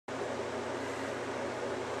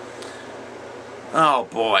Oh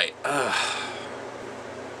boy.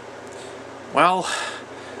 Well,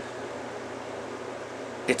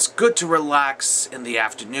 it's good to relax in the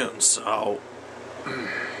afternoon, so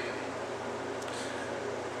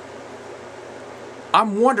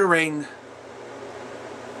I'm wondering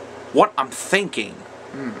what I'm thinking.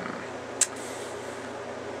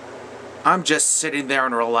 I'm just sitting there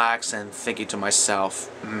and relaxed and thinking to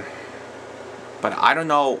myself, but I don't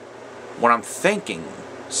know what I'm thinking,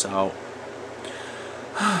 so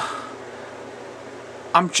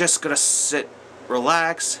I'm just gonna sit,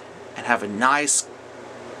 relax, and have a nice,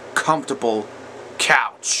 comfortable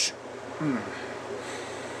couch.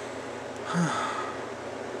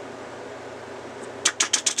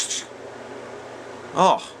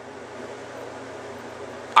 Oh,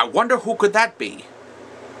 I wonder who could that be?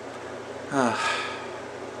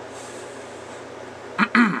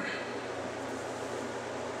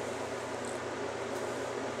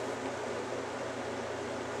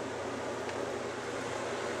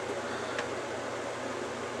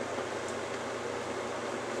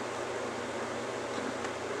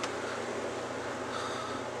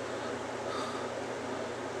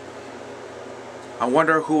 I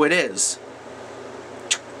wonder who it is.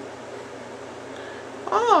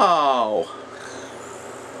 Oh.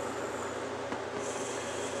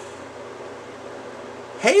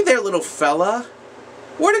 Hey there, little fella.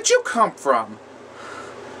 Where did you come from?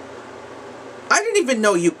 I didn't even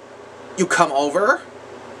know you come over.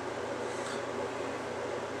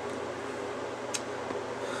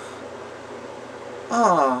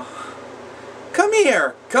 Oh. Come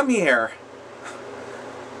here. Come here.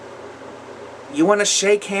 You want to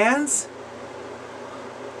shake hands?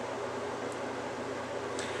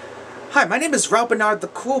 Hi, my name is Ralph Bernard the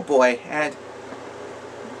Cool Boy, and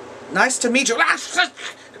nice to meet you.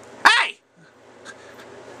 Hey!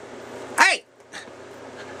 Hey!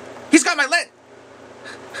 He's got my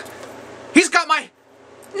He's got my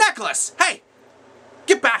necklace! Hey!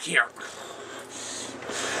 Get back here!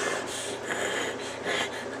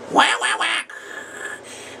 Whack, whack, whack!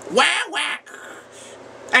 Whack, whack!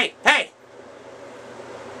 Hey, hey!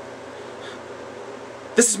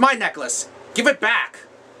 This is my necklace. Give it back.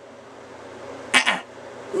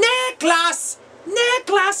 Necklace!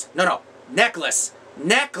 Necklace! No, necklace.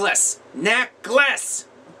 Necklace. Necklace.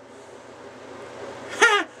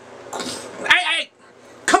 Hey!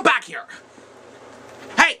 Come back here.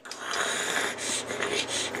 Hey!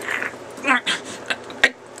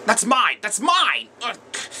 That's mine. That's mine.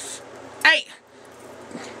 Hey!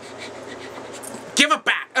 Give it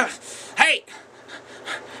back. Hey!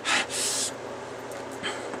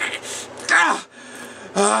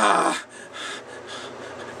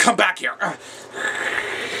 Come back here.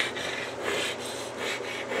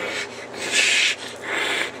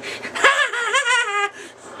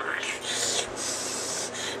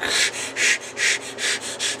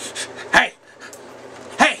 Hey!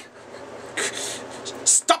 Hey!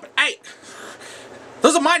 Stop it! Hey!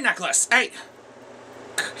 Those are my necklace! Hey!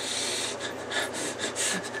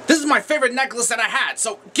 This is my favorite necklace that I had,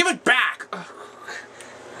 so give it back!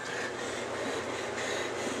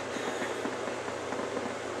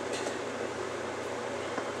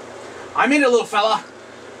 I mean it, little fella.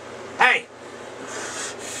 Hey!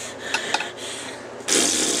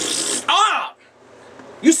 Oh!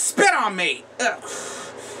 You spit on me!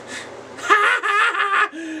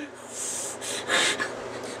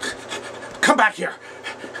 Come back here.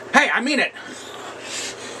 Hey, I mean it.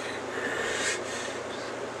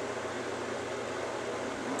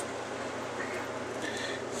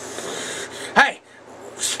 Hey!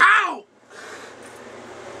 Ow!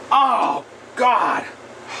 Oh, God!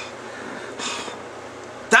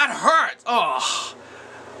 That hurts! Oh!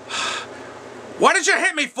 What did you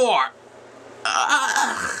hit me for?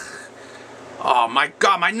 Oh my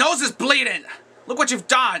God, my nose is bleeding! Look what you've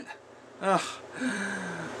done! Okay,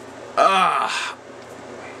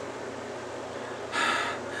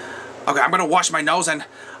 I'm gonna wash my nose and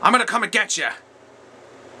I'm gonna come and get you.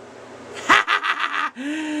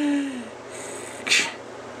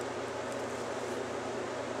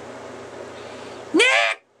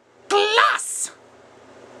 Nicholas!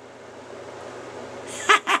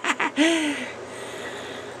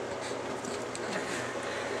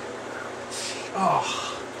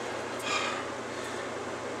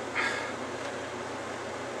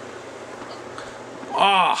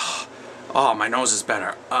 Oh. Oh, my nose is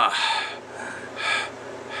better.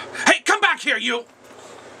 Hey, come back here, you!